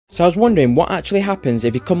So I was wondering what actually happens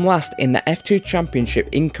if you come last in the F2 Championship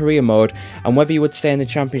in career mode, and whether you would stay in the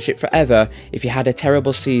championship forever if you had a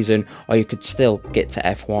terrible season, or you could still get to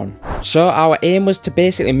F1. So our aim was to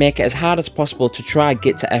basically make it as hard as possible to try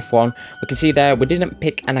get to F1. We can see there we didn't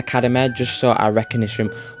pick an academy just so our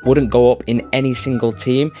recognition wouldn't go up in any single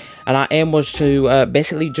team, and our aim was to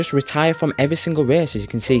basically just retire from every single race. As you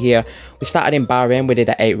can see here, we started in Bahrain, we did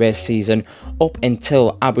an 8-race season up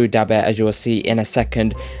until Abu Dhabi, as you will see in a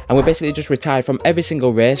second, and we basically just retired from every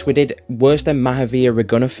single race. We did worse than Mahavir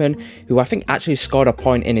Raghunathan, who I think actually scored a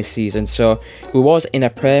point in his season, so we was in a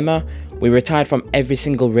Prema. We retired from every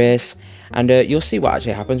single race, and you'll see what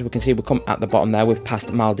actually happens. We can see we come at the bottom there, we've passed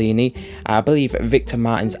Maldini. I believe Victor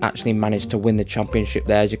Martins actually managed to win the championship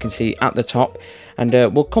there, as you can see at the top, and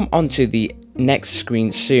we'll come on to the next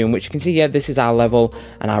screen soon, which you can see here. This is our level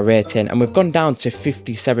and our rating, and we've gone down to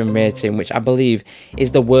 57 rating, which I believe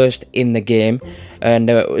is the worst in the game. And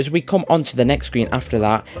as we come on to the next screen after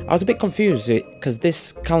that, I was a bit confused because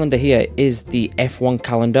this calendar here is the F1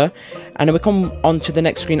 calendar, and then we come on to the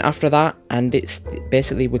next screen after that, and it's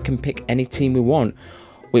basically we can pick any team we want,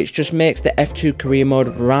 which just makes the F2 career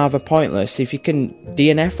mode rather pointless. If you can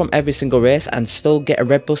DNF from every single race and still get a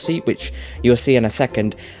Red Bull seat, which you'll see in a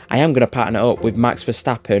second, I am going to partner up with Max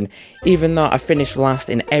Verstappen, even though I finished last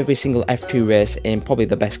in every single F2 race in probably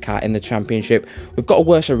the best car in the championship. We've got a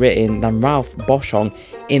worse rating than Ralph Boschung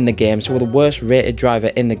in the game, so we're the worst rated driver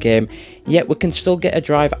in the game, yet we can still get a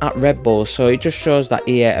drive at Red Bull. So it just shows that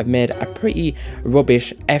EA have made a pretty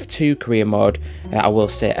rubbish F2 career mode, I will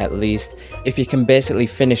say, at least, if you can basically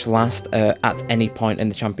finish last at any point in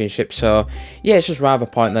the championship. So yeah, it's just rather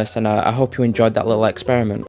pointless, and I hope you enjoyed that little experiment.